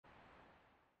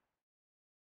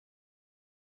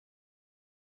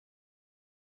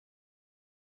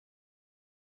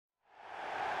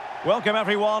Welcome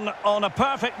everyone on a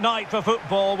perfect night for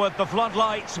football with the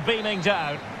floodlights beaming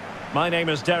down. My name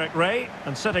is Derek Ray,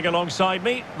 and sitting alongside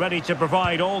me, ready to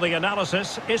provide all the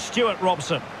analysis, is Stuart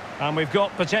Robson. And we've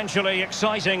got potentially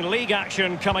exciting league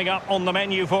action coming up on the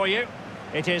menu for you.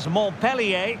 It is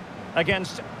Montpellier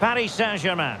against Paris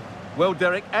Saint-Germain. Well,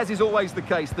 Derek, as is always the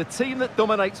case, the team that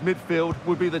dominates midfield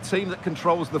would be the team that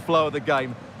controls the flow of the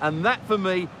game. And that, for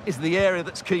me, is the area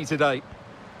that's key today.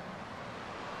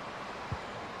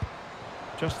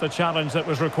 Just the challenge that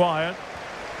was required.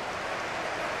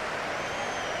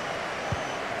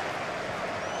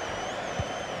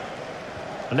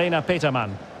 Lena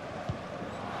Peterman.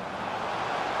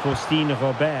 Faustine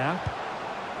Robert.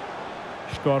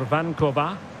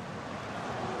 Shkorvankova.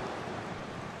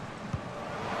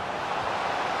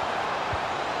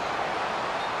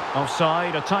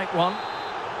 Offside, a tight one.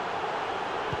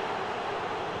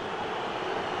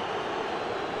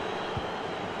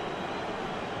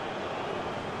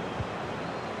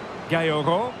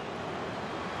 Hérault.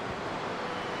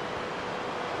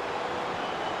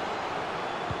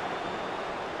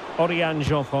 Oriane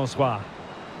Jean-François.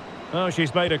 Oh,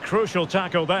 she's made a crucial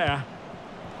tackle there.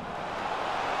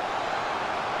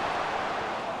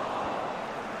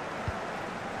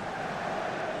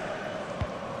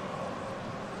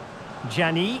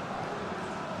 Gianni.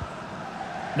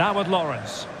 Now with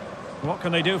Lawrence. What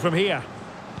can they do from here?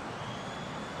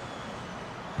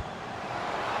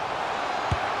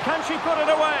 Can she put it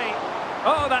away?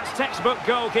 Oh, that's textbook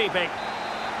goalkeeping.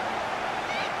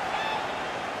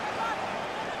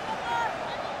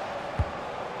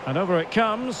 And over it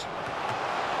comes.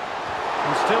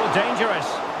 And still dangerous.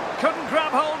 Couldn't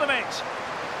grab hold of it.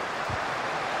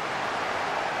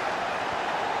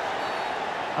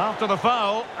 After the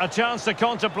foul, a chance to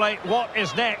contemplate what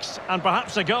is next, and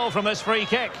perhaps a goal from this free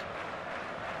kick.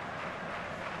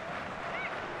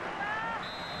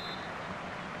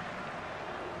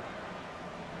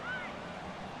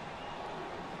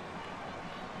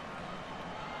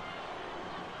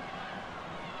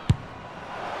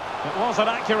 It was an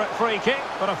accurate free kick,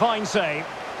 but a fine save.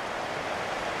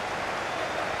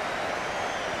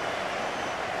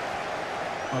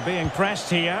 We're being pressed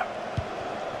here.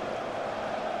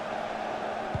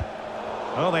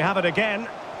 Oh, they have it again.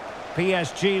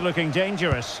 PSG looking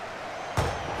dangerous.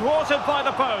 Thwarted by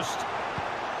the post.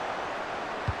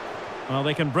 Well,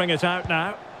 they can bring it out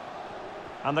now.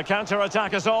 And the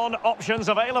counter-attack is on. Options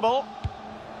available.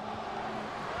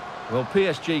 Well,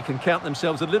 PSG can count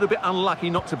themselves a little bit unlucky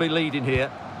not to be leading here.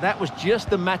 That was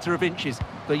just a matter of inches,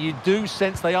 but you do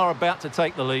sense they are about to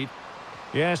take the lead.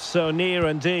 Yes, so near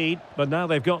indeed, but now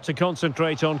they've got to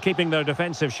concentrate on keeping their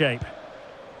defensive shape.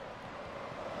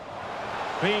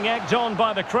 Being egged on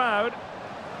by the crowd.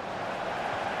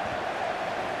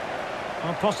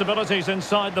 Well, possibilities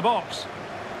inside the box.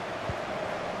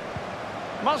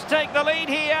 Must take the lead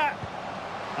here.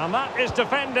 And that is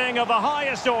defending of the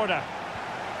highest order.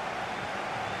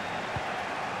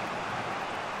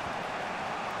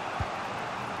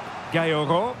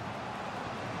 Hérault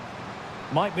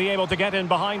might be able to get in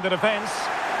behind the defence,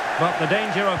 but the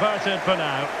danger averted for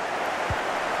now.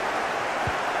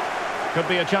 Could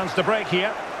be a chance to break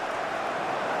here.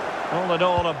 All in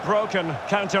all, a broken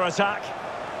counter-attack.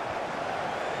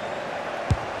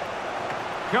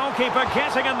 Goalkeeper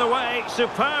getting in the way.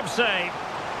 Superb save.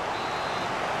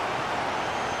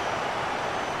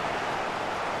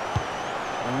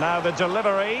 And now the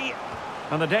delivery.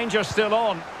 And the danger's still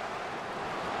on.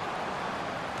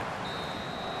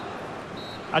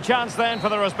 A chance then for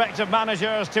the respective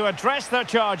managers to address their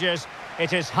charges.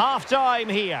 It is half-time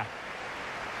here.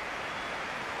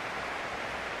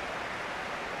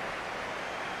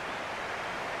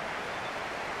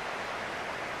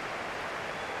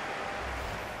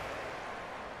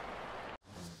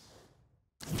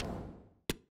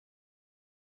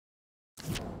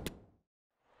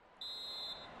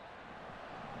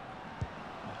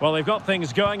 Well, they've got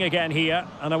things going again here,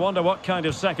 and I wonder what kind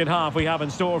of second half we have in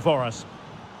store for us.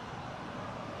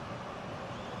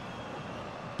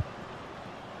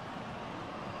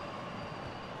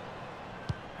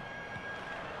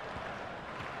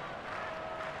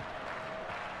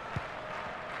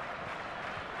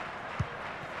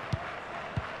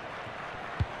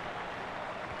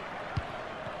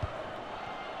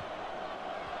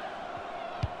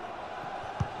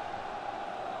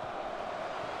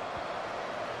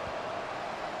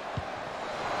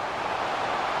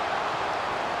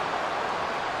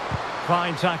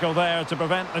 Fine tackle there to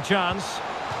prevent the chance.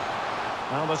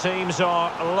 Well, the teams are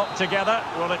locked together.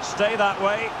 Will it stay that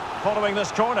way following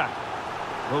this corner?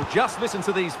 Well, just listen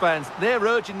to these fans. They're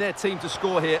urging their team to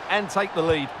score here and take the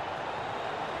lead.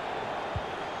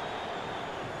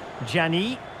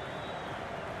 Gianni.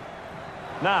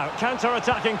 Now,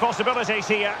 counter-attacking possibilities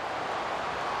here.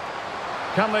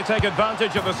 Can they take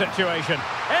advantage of the situation?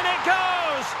 In it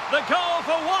goes! The goal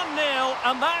for 1-0,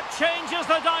 and that changes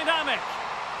the dynamic.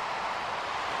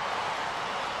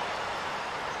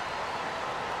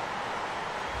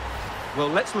 Well,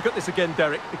 let's look at this again,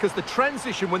 Derek, because the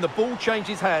transition when the ball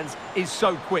changes hands is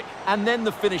so quick, and then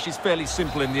the finish is fairly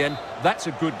simple in the end. That's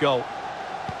a good goal.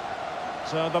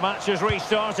 So the match has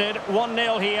restarted,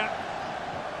 1-0 here.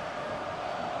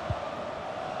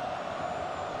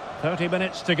 30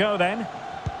 minutes to go then.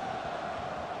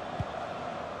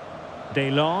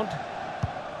 Delande.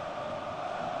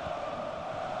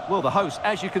 Well, the hosts,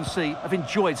 as you can see, have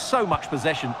enjoyed so much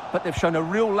possession, but they've shown a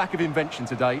real lack of invention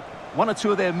today. One or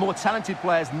two of their more talented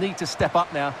players need to step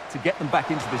up now to get them back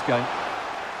into this game.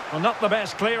 Well, not the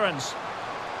best clearance.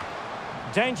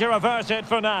 Danger averted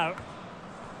for now.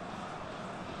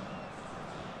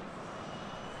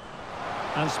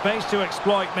 And space to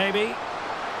exploit, maybe.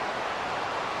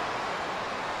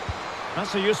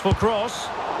 That's a useful cross.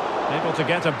 Able to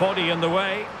get a body in the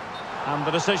way. And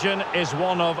the decision is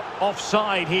one of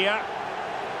offside here.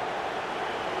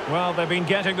 Well, they've been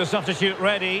getting the substitute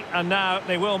ready, and now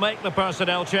they will make the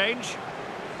personnel change.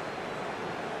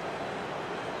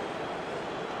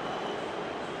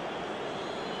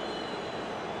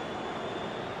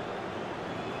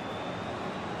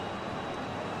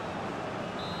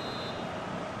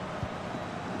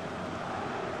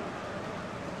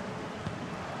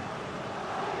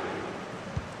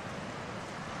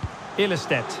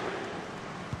 Ilestedt.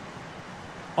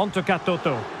 On to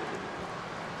Katoto.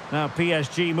 Now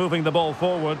PSG moving the ball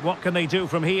forward. What can they do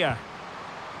from here?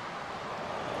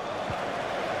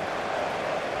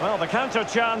 Well, the counter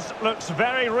chance looks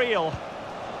very real.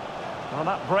 Well,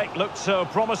 that break looked so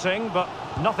promising, but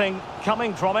nothing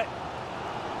coming from it.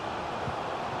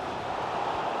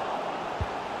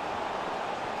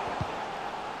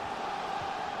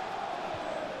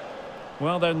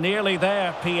 Well, they're nearly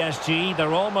there, PSG.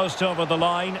 They're almost over the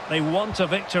line. They want a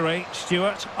victory.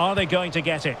 Stuart, are they going to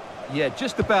get it? Yeah,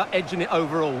 just about edging it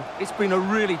overall. It's been a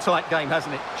really tight game,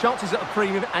 hasn't it? Chances at a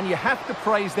premium, and you have to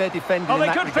praise their defending in that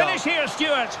regard. Oh, they could finish here,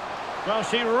 Stuart. Well,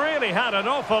 she really had an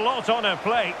awful lot on her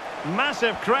plate.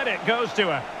 Massive credit goes to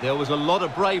her. There was a lot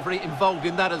of bravery involved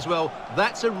in that as well.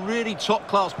 That's a really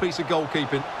top-class piece of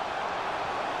goalkeeping.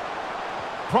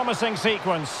 Promising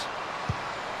sequence.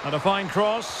 And a fine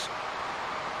cross.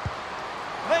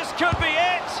 This could be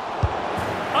it.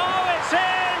 Oh, it's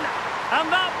in. And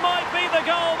that might be the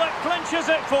goal that clinches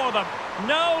it for them.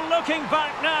 No looking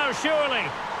back now, surely.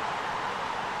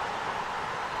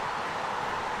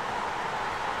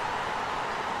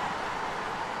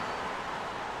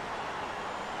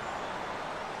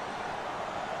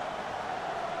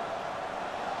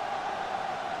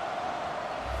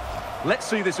 Let's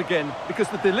see this again, because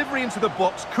the delivery into the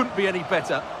box couldn't be any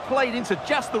better. Played into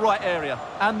just the right area,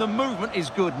 and the movement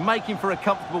is good, making for a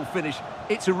comfortable finish.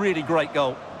 It's a really great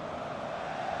goal.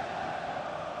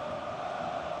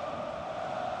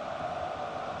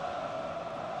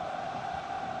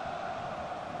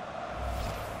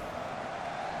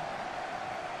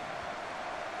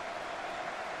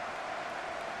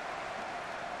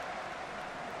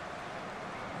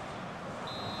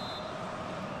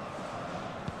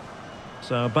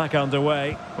 So back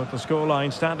underway with the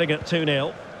scoreline standing at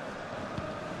 2-0.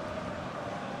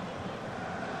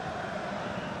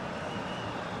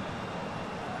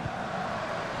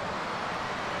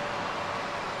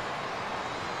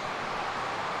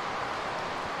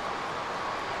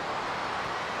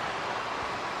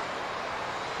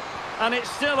 And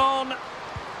it's still on.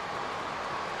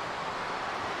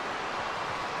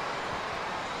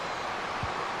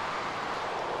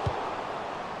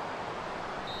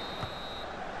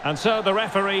 And so the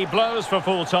referee blows for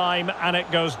full time, and it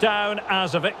goes down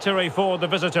as a victory for the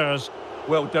visitors.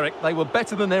 Well, Derek, they were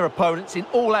better than their opponents in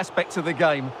all aspects of the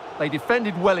game. They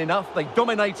defended well enough, they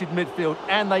dominated midfield,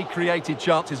 and they created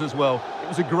chances as well. It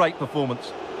was a great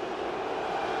performance.